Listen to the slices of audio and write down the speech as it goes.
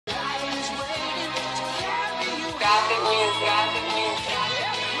Hey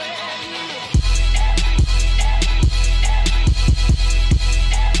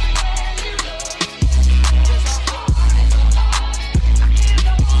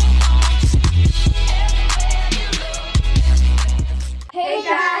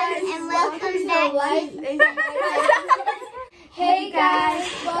guys, and welcome back to Life. Hey guys,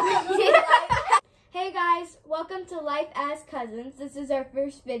 welcome to Life. Hey guys, welcome to Life as Cousins. This is our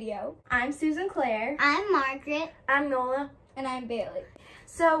first video. I'm Susan Claire. I'm Margaret. I'm Nola. And I'm Bailey.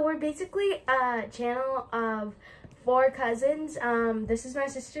 So we're basically a channel of 4 cousins. This is my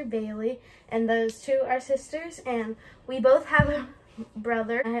sister Bailey, and those 2 are sisters, and we both have a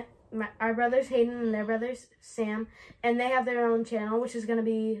brother. Our brother's Hayden and their brother's Sam, and they have their own channel, which is going to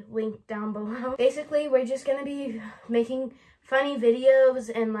be linked down below. Basically, we're just going to be making funny videos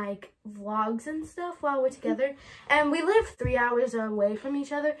and like vlogs and stuff while we're together. And we live 3 hours away from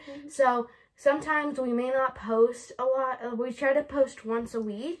each other, so sometimes we may not post a lot. We try to post once a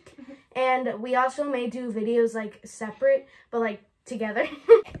week, and we also may do videos like separate, but like together.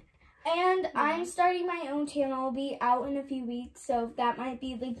 And I'm starting my own channel. It'll be out in a few weeks, so that might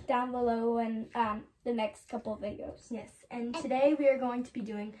be linked down below in the next couple of videos. Yes, and today we are going to be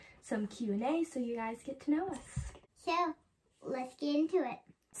doing some Q&A so you guys get to know us. So, let's get into it.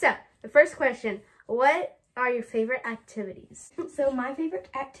 So, the first question, what are your favorite activities? So my favorite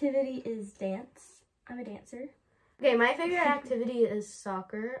activity is dance. I'm a dancer. Okay, my favorite activity is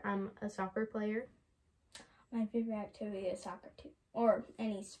soccer. I'm a soccer player. My favorite activity is soccer too, or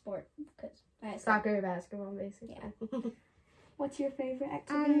any sport, because I Soccer or basketball, basically. Yeah. What's your favorite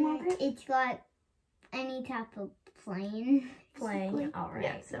activity, Margaret? It's like any type of playing. Playing. All right.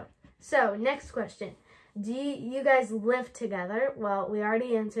 Yeah, so next question. Do you guys live together? Well, we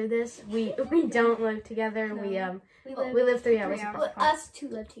already answered this. We don't live together. No. We live 3 hours. Well, us 2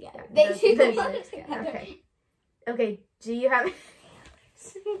 live together. Yeah, They 2 those live together. Okay. Okay, do you have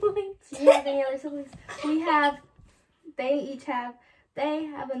siblings? Do you have any other siblings? They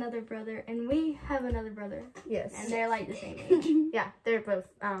have another brother, and we have another brother. Yes. And they're like the same age. Yeah, they're both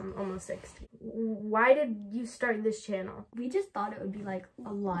almost 16. Why did you start this channel? We just thought it would be like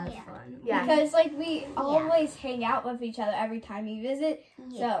a lot of fun. Yeah. Because like we always hang out with each other every time we visit.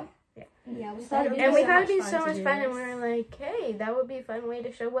 So Yeah, we thought it would be And we so thought much it'd be fun so to much do fun, and this. we were like, hey, that would be a fun way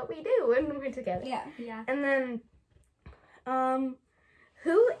to show what we do when we're together. yeah. Yeah. And then,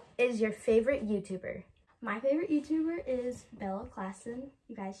 who is your favorite YouTuber? My favorite YouTuber is Bella Klassen.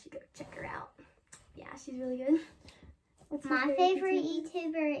 You guys should go check her out. Yeah, she's really good. What's your My favorite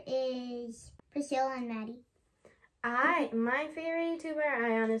YouTuber is Priscilla and Maddie. My favorite YouTuber,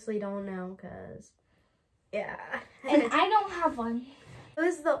 I honestly don't know, cause, yeah. And I don't have one.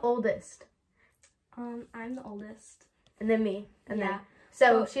 Who's the oldest? I'm the oldest. And then me. And Yeah. then,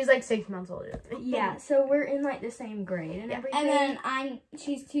 so she's like 6 months older than me. Yeah, so we're in like the same grade and everything. And then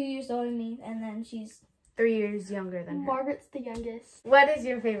she's 2 years older than me, and then she's 3 years younger than her. Margaret's the youngest. What is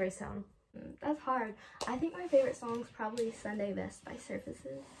your favorite song? That's hard. I think my favorite song is probably Sunday Best by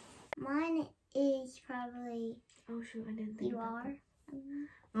Surfaces. Mine is probably Oh shoot, I didn't think You about Are. that.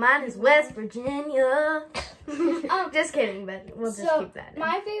 Mine is West Virginia. Just kidding, but we'll just keep that in.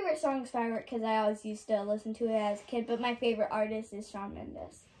 My favorite song is Firework because I always used to listen to it as a kid, but my favorite artist is Shawn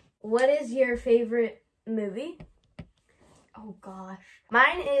Mendes. What is your favorite movie? Oh gosh.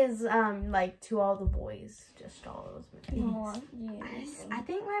 Mine is like To All the Boys. Just all those movies. Oh, yeah. I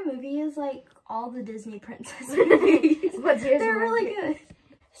think my movie is like all the Disney princess movies. What's yours? They're really Margaret? good.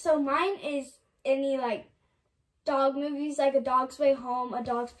 So mine is any like dog movies, like A Dog's Way Home, A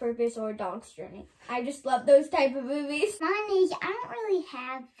Dog's Purpose, or A Dog's Journey. I just love those type of movies. Mine is, I don't really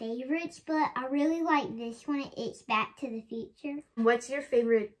have favorites, but I really like this one. It's Back to the Future. What's your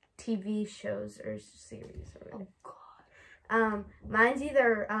favorite TV shows or series or whatever? Oh gosh. Mine's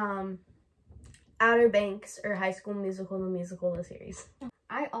either Outer Banks or High School Musical, the musical, the series.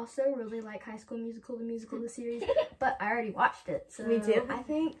 I also really like High School Musical, the musical, the series, but I already watched it. So Me too. I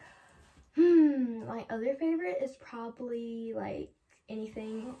think, my other favorite is probably like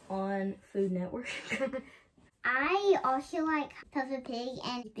anything on Food Network. I also like Peppa Pig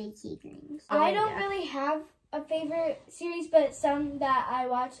and Big Secrets. I don't really have a favorite series, but some that I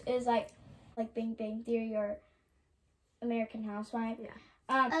watch is like Big Bang Theory or American Housewife. Yeah.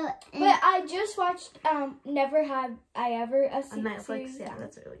 But I just watched Never Have I Ever a On series. Netflix, yeah,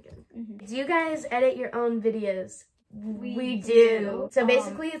 that's really good. Mm-hmm. Do you guys edit your own videos? We do. do. So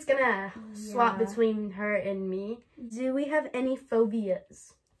basically it's gonna swap yeah. between her and me. Do we have any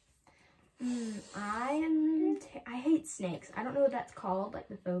phobias? I hate snakes. I don't know what that's called, like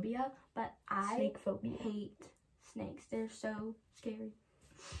the phobia, but I Snake phobia. hate snakes. They're so scary.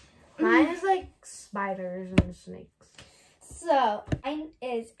 Mine is like spiders and snakes. So mine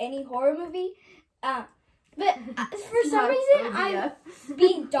is any horror movie. But for some reason, I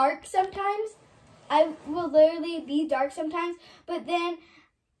be dark sometimes. I will literally be dark sometimes. But then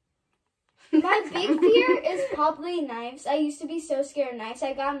my big fear is probably knives. I used to be so scared of knives.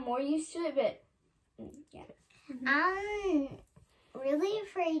 I got more used to it, but yeah. I'm really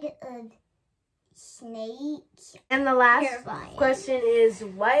afraid of snakes. And the last Terrifying. question is,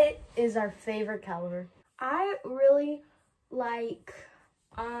 what is our favorite color? I really like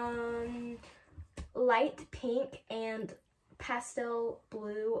light pink and pastel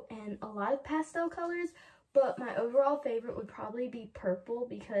blue and a lot of pastel colors, but my overall favorite would probably be purple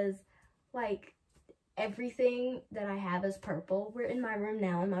because like everything that I have is purple. We're in my room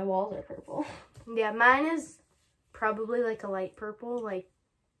now and my walls are purple. Yeah, mine is probably like a light purple, like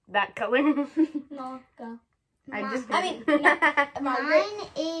that color. No, go. Mine is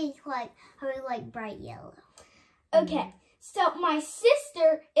like really like bright yellow. Okay, so my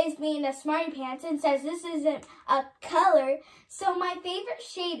sister is being a smarty pants and says this isn't a color. So my favorite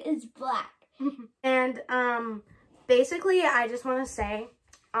shade is black. And basically, I just want to say,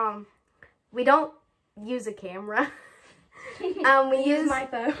 we don't use a camera. We use my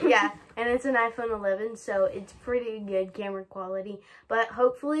phone. Yeah, and it's an iPhone 11, so it's pretty good camera quality. But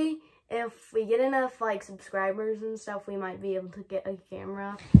hopefully, if we get enough like subscribers and stuff, we might be able to get a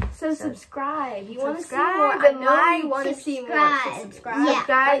camera. So subscribe. You want to see Subscribe more? I and know like. you want to see more. Subscribe. So subscribe. Yeah.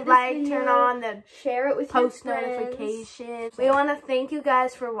 Subscribe, this like, video, turn on the share it with post your friends. notifications. We want to thank you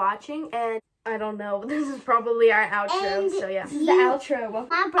guys for watching, and I don't know, this is probably our outro, And so yeah. This is the outro. Well,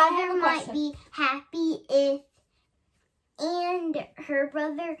 My brother might question. be happy if, and her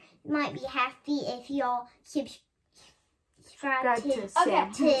brother might be happy if y'all subscribe Subscribe to, to Okay,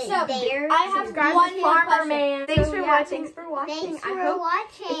 Sam. to so their. I have Subscribe one to more Farmer question. Man. Thanks so for yeah, watching. Thanks for watching. Thanks I for hope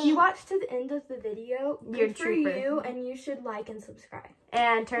watching. if you watch to the end of the video, You're good a for trooper. you, and you should like and subscribe.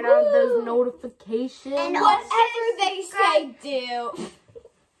 And turn on those notifications. And Whatever they say, do.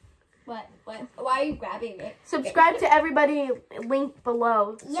 What? Why are you grabbing me? Subscribe to everybody linked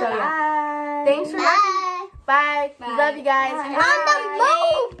below. So Yeah. yeah. Bye. Thanks for watching. Bye. Bye. Bye. Love you guys. Bye. Bye. On the